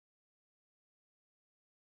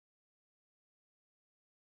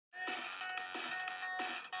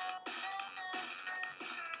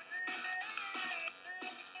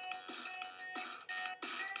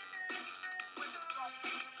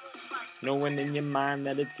Knowing in your mind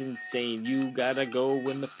that it's insane. You gotta go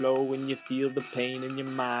in the flow when you feel the pain in your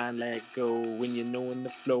mind. Let go when you know when the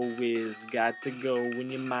flow is. Got to go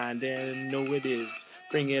when your mind and know it is.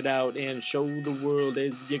 Bring it out and show the world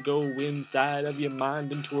as you go inside of your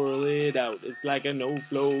mind and twirl it out. It's like a no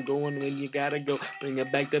flow going when you gotta go. Bring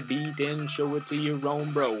it back to beat and show it to your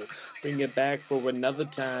own bro. Bring it back for another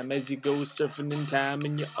time as you go surfing in time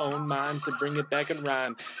in your own mind to bring it back and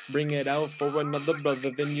rhyme. Bring it out for another brother,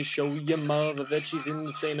 then you show your mother that she's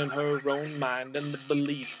insane in her own mind and the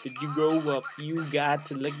belief that you grow up. You got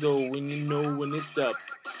to let go when you know when it's up.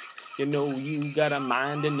 You know you got a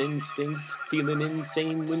mind and instinct, feeling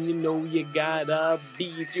insane when you know you gotta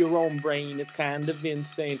beat your own brain. It's kind of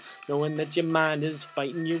insane, knowing that your mind is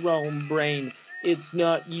fighting your own brain. It's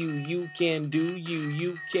not you, you can do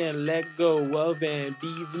you can let go of and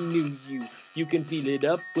be the new you. You can feel it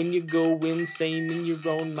up when you go insane in your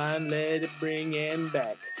own mind, let it bring and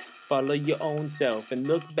back. Follow your own self and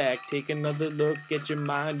look back, take another look at your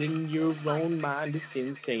mind in your own mind, it's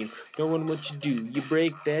insane. Knowing what you do, you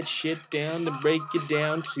break that shit down to break it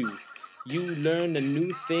down too. You learn a new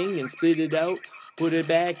thing and split it out, put it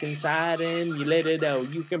back inside and you let it out.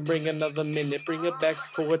 You can bring another minute, bring it back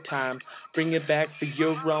for a time, bring it back for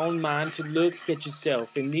your own mind to look at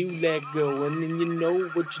yourself and you let go and then you know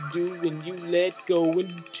what you do and you let go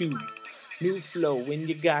into new flow when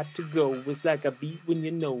you got to go. It's like a beat when you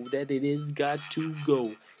know that it is got to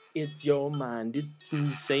go. It's your mind, it's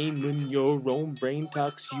insane when your own brain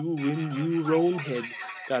talks you in your own head.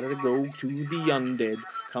 Gotta go to the undead,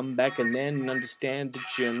 come back and then understand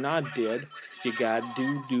that you're not dead. You gotta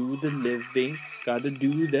do the living, gotta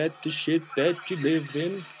do the shit that you live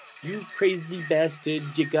in. You crazy bastard,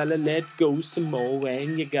 you gotta let go some more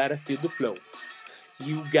and you gotta feel the flow.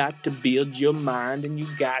 You got to build your mind and you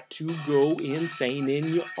got to go insane in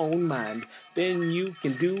your own mind. Then you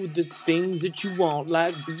can do the things that you want,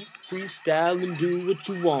 like beat, freestyle, and do what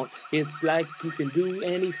you want. It's like you can do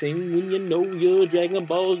anything when you know your Dragon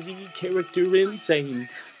Ball Z character insane.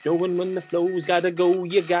 Knowing when the flow's gotta go,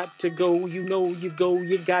 you got to go. You know you go,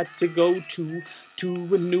 you got to go to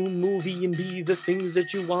a new movie and be the things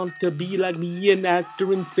that you want to be, like me, an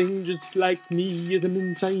actor and sing just like me. I'm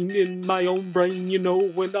insane in my own brain, you know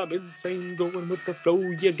when I'm insane, going with the flow,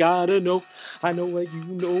 you gotta know. I know what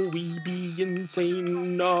you know, we be insane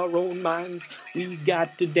in our own minds. We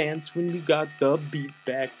got to dance when we got the beat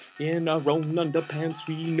back in our own underpants.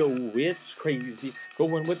 We know it's crazy,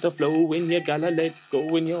 going with the flow and you gotta let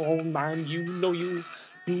go in your own mind. You know you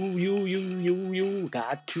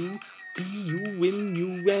got to be you in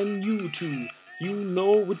you and you too. You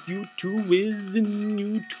know what YouTube is, and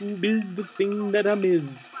YouTube is the thing that I'm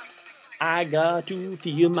is. I got to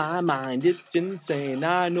feel my mind, it's insane.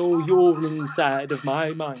 I know you're inside of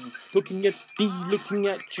my mind. Looking at me, looking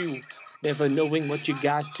at you. Never knowing what you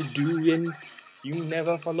got to do, and you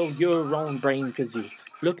never follow your own brain, cause you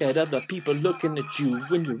look at other people looking at you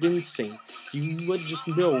when you're insane. You would just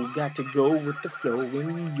know, got to go with the flow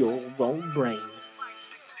in your own brain.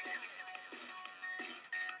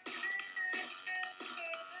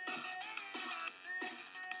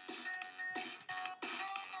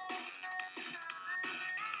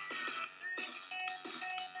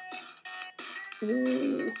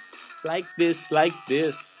 Ooh, like this, like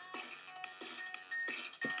this.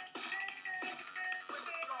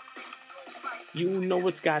 You know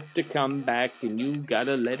it's got to come back and you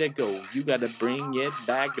gotta let it go. You gotta bring it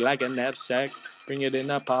back like a knapsack. Bring it in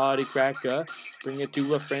a party cracker. Bring it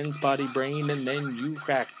to a friend's party brain and then you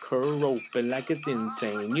crack her open like it's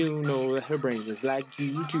insane. You know that her brain is like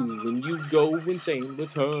you too. And you go insane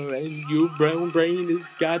with her and your brown brain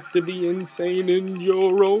has got to be insane in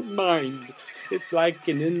your own mind. It's like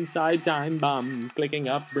an inside time bomb, clicking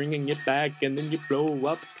up, bringing it back, and then you blow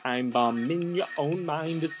up time bomb in your own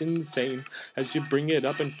mind. It's insane as you bring it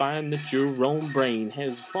up and find that your own brain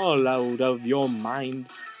has fall out of your mind.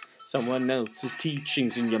 Someone else's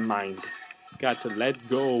teachings in your mind. Got to let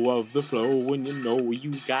go of the flow when you know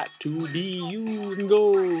you got to be you and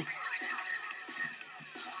go.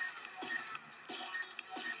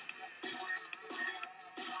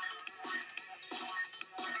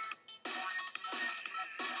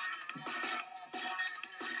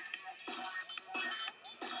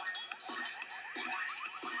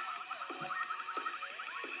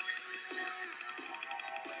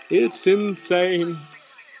 It's insane.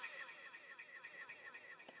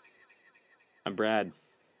 I'm Brad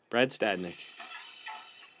Stadnick.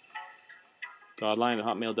 Godline at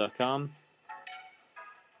hotmail.com.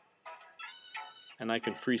 And I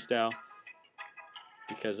can freestyle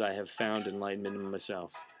because I have found enlightenment in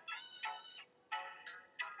myself.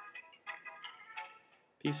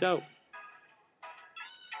 Peace out.